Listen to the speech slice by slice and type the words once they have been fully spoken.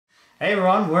Hey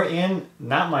everyone, we're in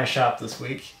not my shop this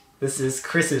week. This is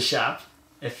Chris's shop.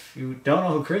 If you don't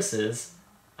know who Chris is,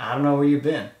 I don't know where you've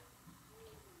been.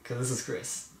 Because this is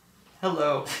Chris.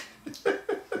 Hello.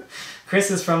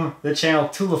 Chris is from the channel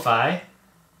Toolify.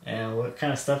 And what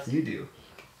kind of stuff do you do?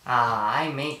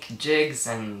 I make jigs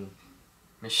and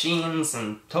machines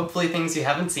and hopefully things you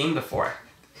haven't seen before.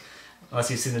 Unless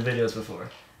you've seen the videos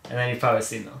before. And then you've probably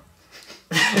seen them.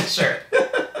 Sure.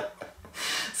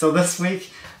 So this week,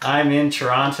 I'm in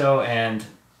Toronto, and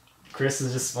Chris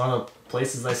is just one of the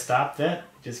places I stopped at.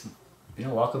 Just,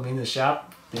 welcomed me in the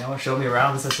shop, showed me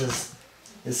around. This is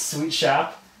his sweet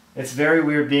shop. It's very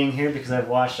weird being here because I've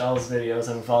watched all his videos.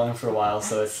 I've been following him for a while,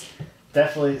 so it's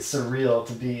definitely surreal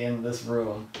to be in this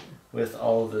room with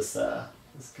all of this,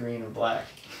 this green and black.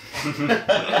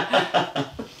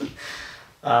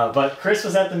 But Chris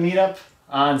was at the meetup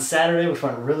on Saturday, which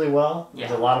went really well. Yeah.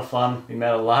 It was a lot of fun. We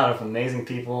met a lot of amazing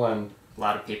people, and A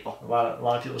lot of people. a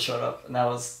lot of people showed up, and that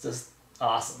was just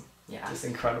awesome. Yeah. Just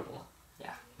incredible.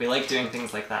 Yeah. We like doing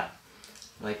things like that.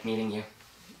 We like meeting you.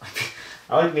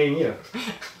 I like meeting you.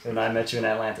 And I met you in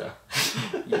Atlanta.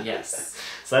 Yes.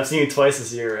 So I've seen you twice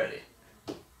this year already.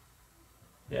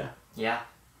 Yeah. Yeah.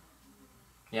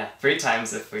 Yeah. 3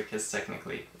 times if we kiss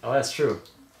technically. Oh, that's true.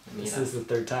 Meet This up. is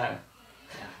the 3rd time.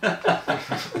 Yeah.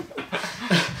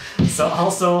 So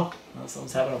also,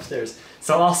 something's happening upstairs.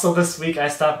 So also this week I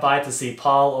stopped by to see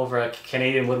Paul over at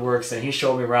Canadian Woodworks, and he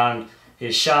showed me around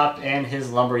his shop and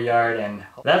his lumber yard, and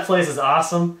that place is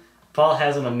awesome. Paul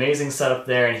has an amazing setup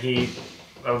there, and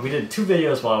we did 2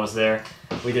 videos while I was there.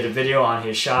 We did a video on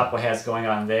his shop, what has going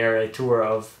on there, a tour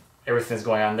of everything that's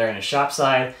going on there in his shop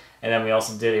side, and then we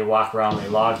also did a walk around the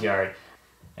log yard.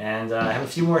 And I have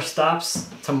a few more stops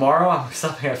tomorrow. I'm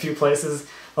stopping at a few places.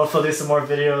 Hopefully do some more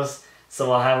videos. So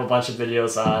I'll have a bunch of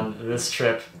videos on this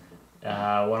trip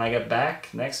when I get back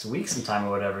next week sometime or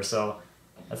whatever. So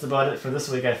that's about it for this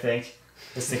week, I think.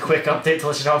 Just a quick update to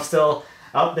let you know I'm still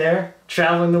out there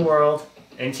traveling the world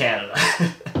in Canada.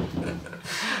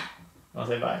 I'll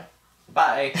say bye.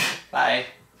 Bye. Bye.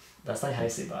 That's not how you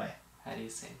say bye. How do you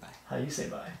say bye? How do you say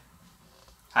bye?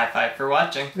 High five for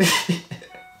watching.